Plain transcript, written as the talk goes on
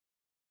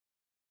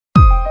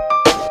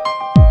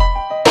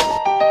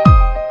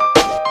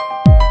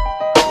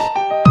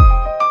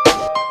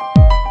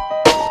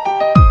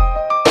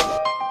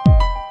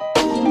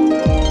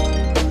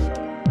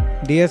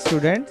Dear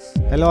students,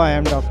 hello, I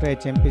am Dr.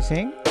 H.M.P.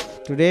 Singh.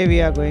 Today we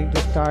are going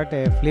to start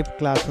a flipped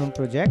classroom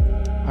project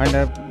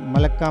under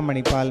Malakka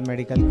Manipal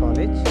Medical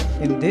College.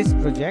 In this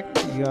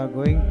project, you are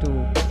going to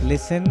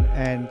listen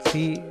and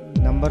see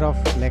number of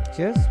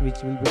lectures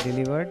which will be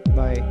delivered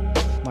by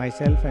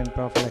myself and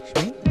Prof.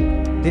 Lakshmi.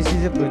 This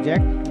is a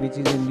project which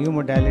is a new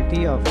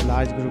modality of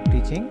large group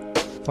teaching.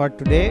 For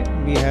today,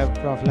 we have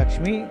Prof.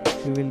 Lakshmi.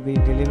 She will be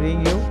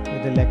delivering you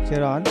with a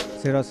lecture on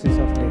cirrhosis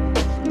of liver.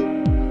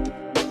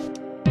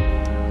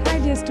 Hi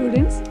dear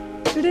students,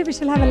 today we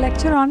shall have a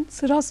lecture on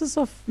cirrhosis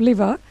of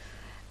liver,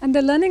 and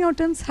the learning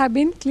outcomes have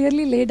been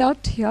clearly laid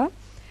out here.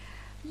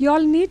 You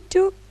all need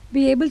to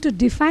be able to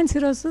define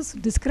cirrhosis,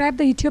 describe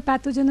the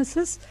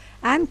etiopathogenesis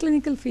and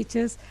clinical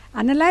features,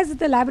 analyze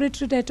the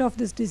laboratory data of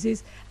this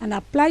disease, and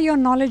apply your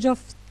knowledge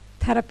of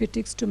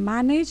therapeutics to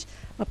manage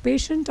a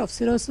patient of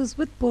cirrhosis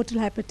with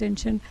portal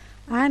hypertension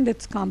and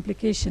its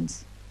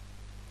complications.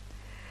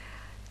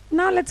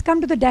 Now let's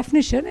come to the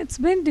definition. It's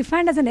been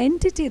defined as an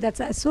entity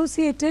that's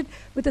associated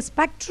with a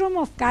spectrum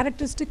of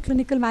characteristic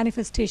clinical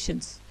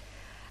manifestations.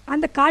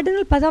 And the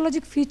cardinal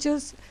pathologic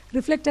features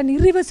reflect an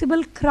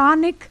irreversible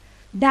chronic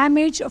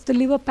damage of the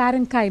liver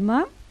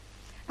parenchyma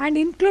and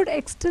include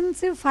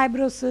extensive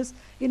fibrosis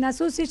in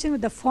association with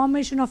the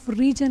formation of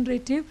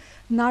regenerative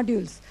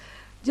nodules.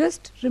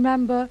 Just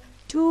remember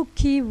two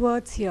key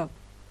words here.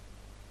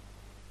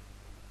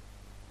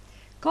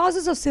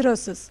 Causes of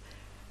cirrhosis.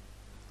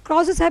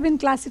 Causes have been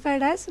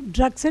classified as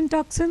drugs and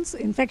toxins,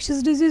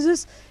 infectious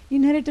diseases,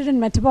 inherited and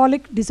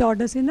metabolic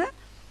disorders in a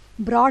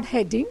broad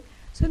heading.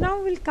 So now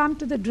we'll come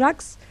to the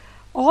drugs.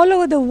 All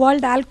over the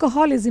world,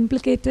 alcohol is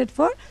implicated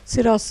for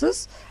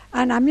cirrhosis,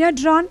 and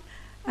amiodarone,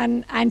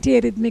 an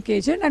antiarrhythmic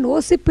agent, and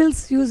OC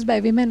pills used by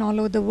women all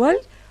over the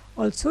world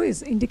also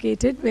is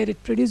indicated where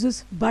it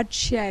produces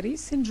Budd-Chiari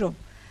syndrome.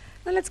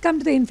 Now let's come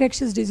to the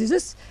infectious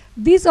diseases.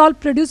 These all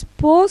produce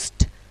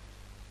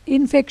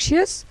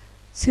post-infectious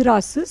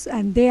cirrhosis,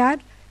 and they are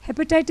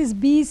hepatitis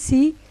B,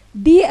 C,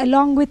 D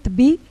along with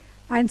B,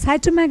 and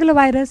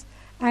cytomegalovirus,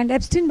 and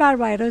Epstein-Barr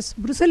virus,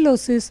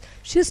 brucellosis,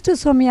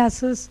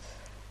 schistosomiasis,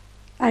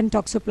 and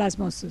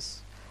toxoplasmosis.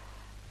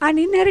 And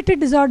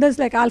inherited disorders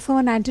like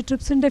alpha-1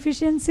 antitrypsin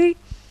deficiency,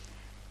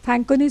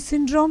 Fanconi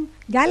syndrome,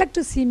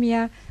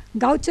 galactosemia,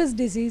 Gaucher's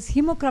disease,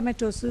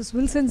 hemochromatosis,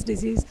 Wilson's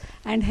disease,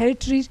 and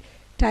hereditary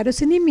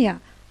tyrosinemia.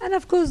 And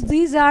of course,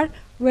 these are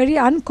very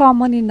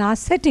uncommon in our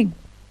setting.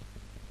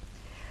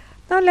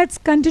 Now let's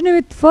continue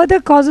with further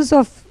causes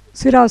of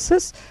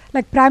cirrhosis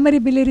like primary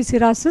biliary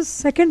cirrhosis,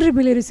 secondary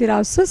biliary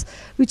cirrhosis,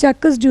 which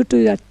occurs due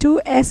to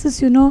two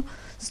S's,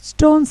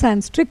 stones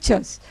and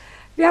strictures.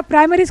 We have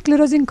primary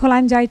sclerosing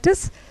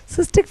cholangitis,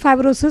 cystic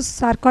fibrosis,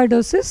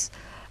 sarcoidosis,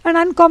 and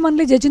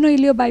uncommonly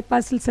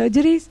jejunal-iliobypassal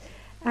surgeries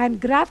and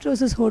graft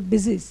versus host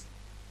disease.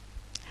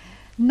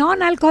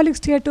 Non-alcoholic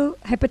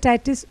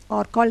steatohepatitis,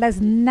 or called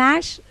as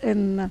NASH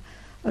in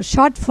a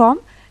short form,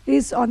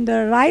 is on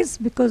the rise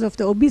because of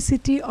the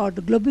obesity or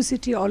the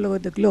globosity all over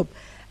the globe.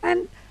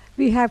 And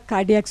we have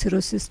cardiac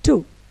cirrhosis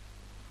too.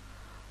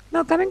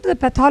 Now coming to the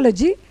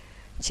pathology,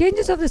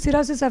 changes of the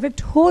cirrhosis affect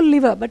whole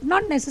liver, but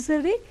not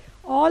necessarily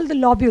all the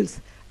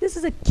lobules. This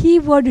is a key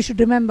word you should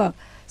remember.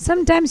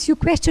 Sometimes you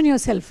question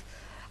yourself,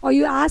 or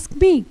you ask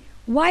me,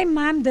 why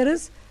ma'am there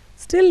is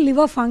still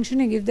liver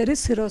functioning if there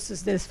is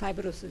cirrhosis, there is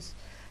fibrosis?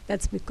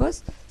 That's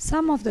because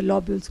some of the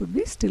lobules would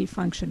be still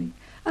functioning.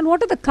 And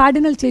what are the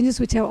cardinal changes,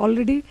 which I have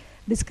already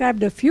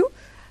described a few?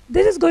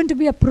 There is going to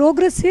be a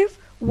progressive,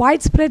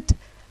 widespread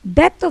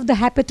death of the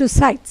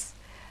hepatocytes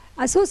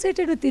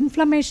associated with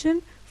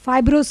inflammation,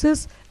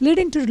 fibrosis,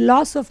 leading to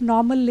loss of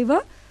normal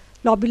liver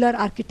lobular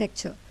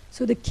architecture.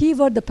 So the key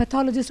word the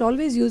pathologist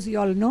always use, you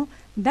all know,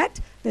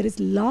 that there is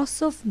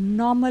loss of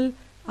normal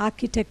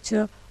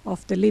architecture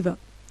of the liver.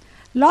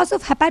 Loss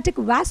of hepatic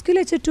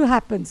vasculature too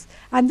happens,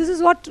 and this is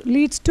what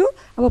leads to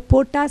our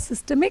porta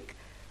systemic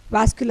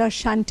vascular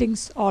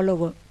shuntings all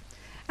over.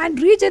 And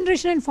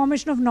regeneration and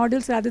formation of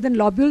nodules rather than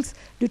lobules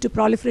due to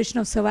proliferation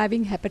of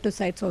surviving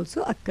hepatocytes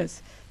also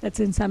occurs. That's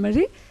in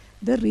summary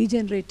the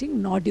regenerating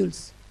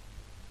nodules.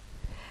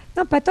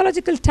 Now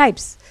pathological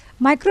types.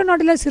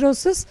 Micronodular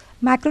cirrhosis,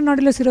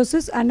 macronodular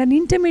cirrhosis, and an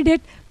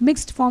intermediate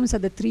mixed forms are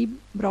the three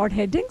broad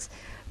headings.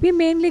 We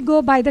mainly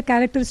go by the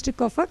characteristic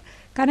of a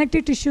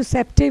connective tissue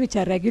septae, which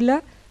are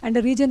regular, and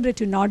the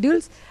regenerative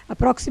nodules,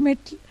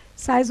 approximate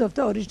size of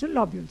the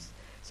original lobules.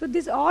 So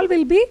this all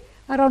will be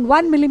around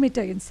 1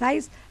 millimeter in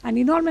size, and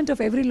involvement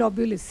of every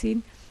lobule is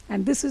seen,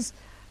 and this is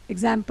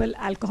example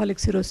alcoholic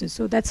cirrhosis.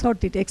 So that's how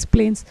it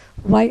explains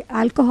why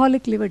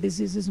alcoholic liver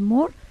disease is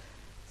more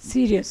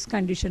serious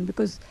condition,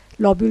 because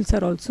lobules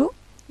are also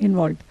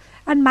involved.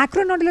 And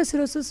macronodular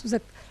cirrhosis was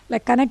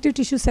like connective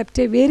tissue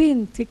septae vary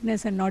in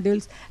thickness and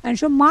nodules and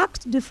show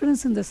marked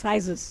difference in the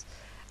sizes.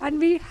 And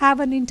we have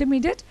an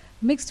intermediate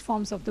mixed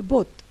forms of the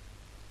both.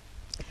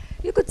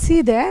 You could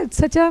see there, it's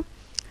such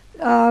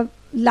a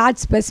large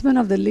specimen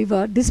of the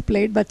liver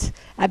displayed, but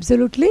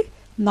absolutely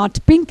not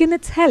pink in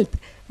its health.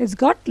 It's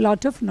got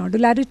lot of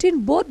nodularity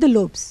in both the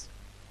lobes.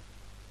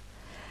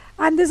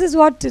 And this is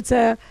what it's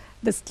a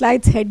the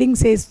slide's heading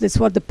says this is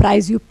what the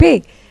price you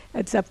pay.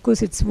 It's of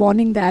course it's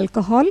warning the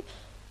alcohol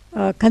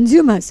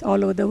consumers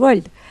all over the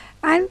world.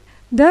 And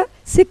the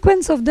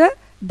sequence of the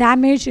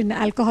damage in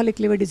alcoholic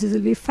liver disease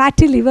will be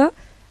fatty liver,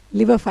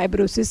 liver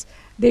fibrosis.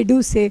 They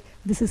do say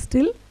this is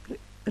still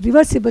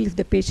reversible if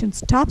the patient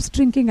stops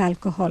drinking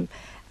alcohol,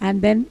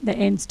 and then the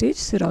end stage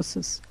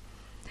cirrhosis.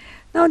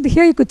 Now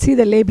here you could see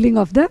the labeling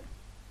of the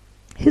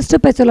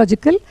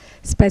histopathological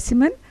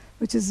specimen,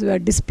 which is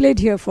displayed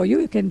here for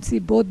you. You can see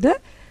both the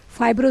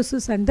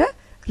fibrosis and the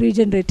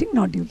regenerating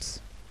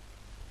nodules.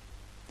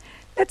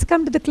 Let's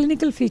come to the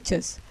clinical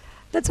features.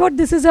 That's what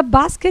this is, a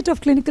basket of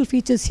clinical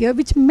features here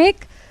which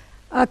make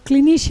a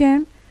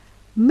clinician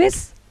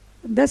miss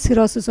the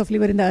cirrhosis of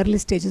liver in the early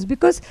stages,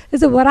 because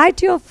there's a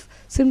variety of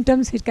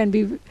symptoms. It can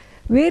be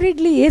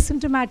variedly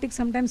asymptomatic,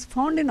 sometimes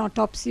found in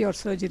autopsy or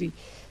surgery.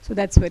 So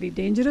that's very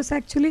dangerous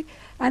actually.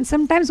 And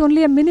sometimes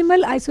only a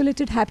minimal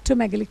isolated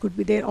hepatomegaly could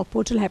be there, or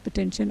portal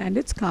hypertension and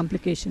its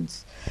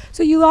complications.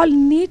 So you all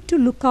need to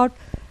look out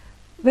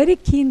very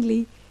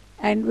keenly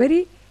and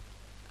very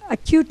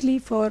acutely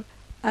for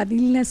an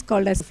illness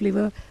called as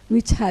liver,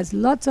 which has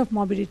lots of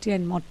morbidity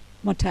and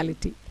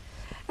mortality.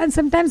 And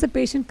sometimes the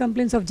patient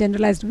complains of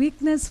generalized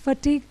weakness,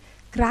 fatigue,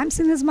 cramps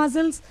in his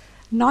muscles,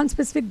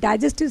 non-specific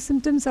digestive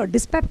symptoms or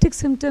dyspeptic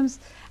symptoms,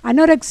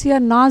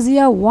 anorexia,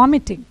 nausea,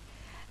 vomiting,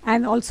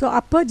 and also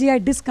upper GI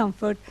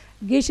discomfort,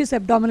 gaseous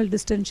abdominal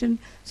distension.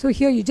 So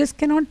here you just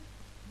cannot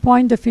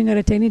point the finger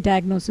at any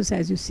diagnosis,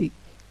 as you see.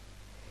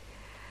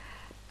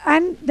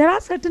 And there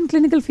are certain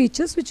clinical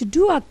features which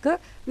do occur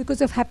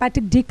because of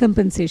hepatic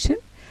decompensation.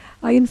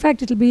 In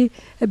fact, it will be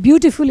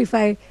beautiful if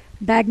I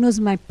diagnose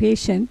my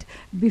patient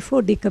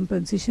before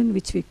decompensation,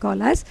 which we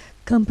call as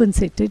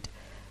compensated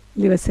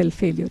liver cell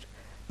failure.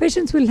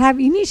 Patients will have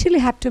initially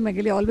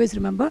hepatomegaly, always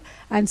remember,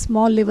 and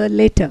small liver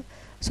later.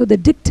 So the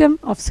dictum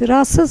of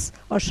cirrhosis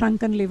or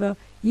shrunken liver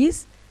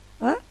is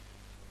a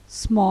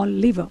small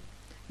liver.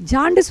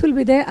 Jaundice will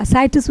be there,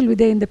 ascites will be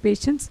there in the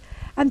patients,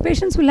 and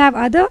patients will have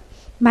other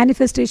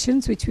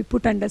manifestations which we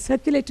put under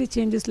circulatory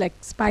changes like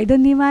spider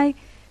nevi,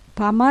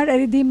 palmar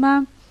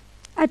erythema.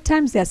 At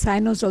times they are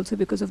cyanosed also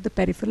because of the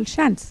peripheral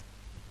shunts.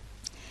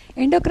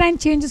 Endocrine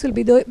changes will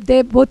be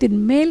there both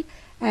in male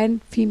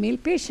and female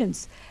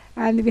patients.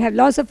 And we have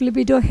loss of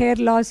libido, hair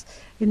loss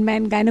in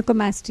men,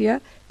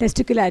 gynecomastia,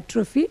 testicular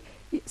atrophy,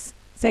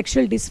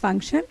 sexual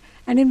dysfunction,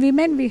 and in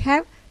women we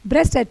have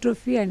breast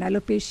atrophy and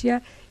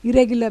alopecia,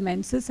 irregular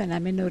menses and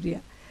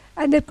amenorrhea.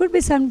 And there could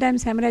be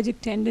sometimes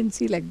hemorrhagic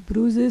tendency like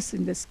bruises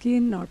in the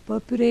skin or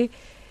purpurae,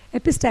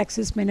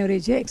 epistaxis,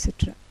 menorrhagia,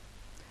 etc.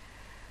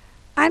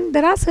 And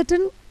there are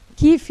certain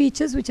key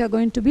features which are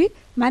going to be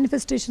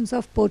manifestations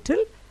of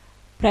portal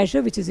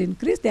pressure which is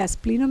increased. There are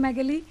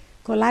splenomegaly,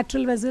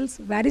 collateral vessels,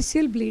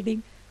 variceal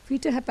bleeding,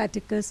 fetor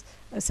hepaticus,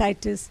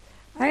 ascites,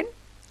 and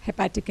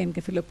hepatic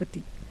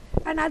encephalopathy.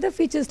 And other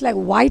features like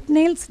white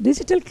nails,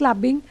 digital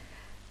clubbing,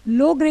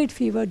 low-grade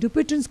fever,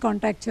 Dupuytren's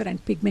contracture,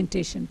 and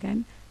pigmentation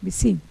can be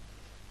seen.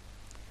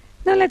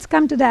 Now let's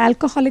come to the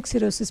alcoholic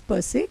cirrhosis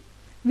per se.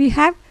 We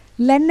have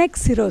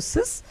Lennox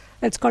cirrhosis,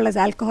 that's called as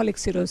alcoholic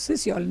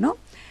cirrhosis, you all know.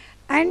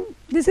 And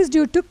this is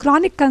due to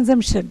chronic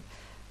consumption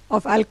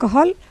of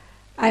alcohol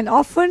and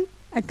often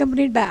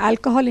accompanied by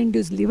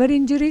alcohol-induced liver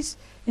injuries,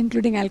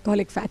 including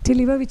alcoholic fatty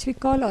liver, which we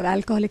call, or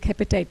alcoholic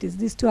hepatitis.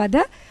 These two are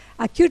the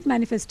acute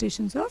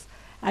manifestations of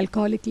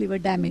alcoholic liver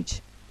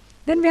damage.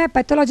 Then we have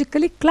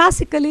pathologically,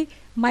 classically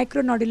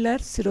micronodular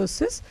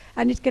cirrhosis,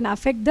 and it can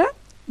affect the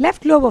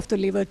left lobe of the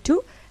liver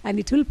too, and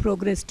it will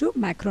progress to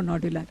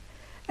macronodular.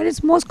 And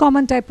it's most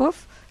common type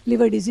of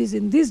liver disease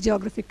in these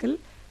geographical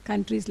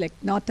countries like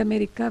North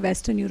America,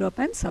 Western Europe,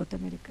 and South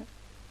America.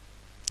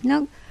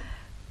 Now,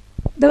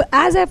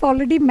 as I've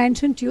already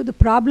mentioned to you, the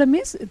problem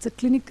is it's a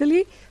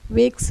clinically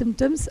vague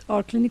symptoms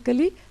or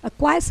clinically a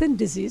quiescent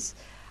disease.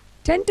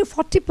 10 to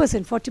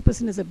 40%,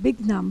 40% is a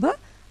big number,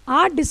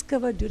 are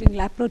discovered during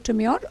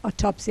laparotomy or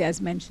autopsy, as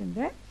mentioned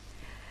there.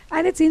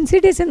 And its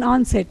insidious in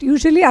onset,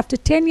 usually after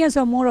 10 years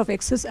or more of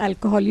excess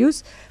alcohol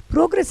use,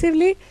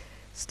 progressively,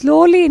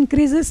 slowly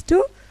increases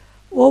to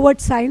overt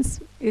signs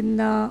in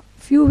a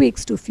few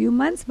weeks to few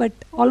months, but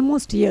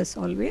almost years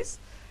always.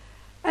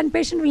 And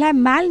patient will have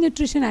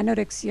malnutrition,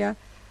 anorexia,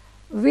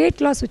 weight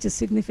loss which is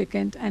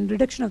significant, and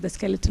reduction of the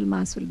skeletal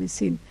mass will be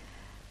seen,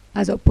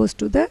 as opposed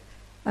to the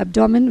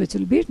abdomen which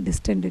will be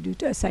distended due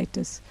to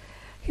ascites.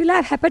 He will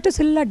have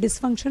hepatocellular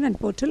dysfunction and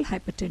portal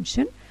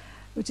hypertension,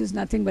 which is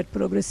nothing but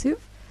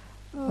progressive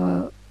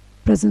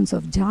presence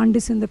of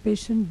jaundice in the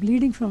patient,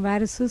 bleeding from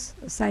varices,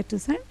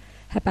 ascites, and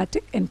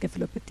hepatic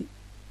encephalopathy.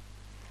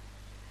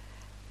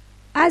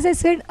 As I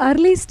said,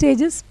 early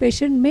stages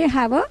patient may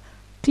have a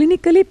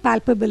clinically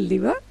palpable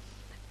liver,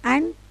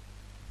 and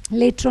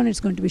later on it's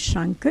going to be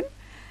shrunken,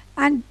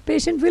 and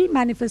patient will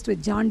manifest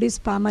with jaundice,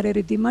 palmar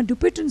erythema,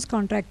 Dupuytren's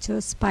contracture,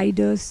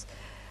 spiders,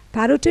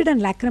 parotid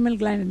and lacrimal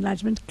gland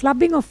enlargement,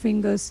 clubbing of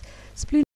fingers, spleen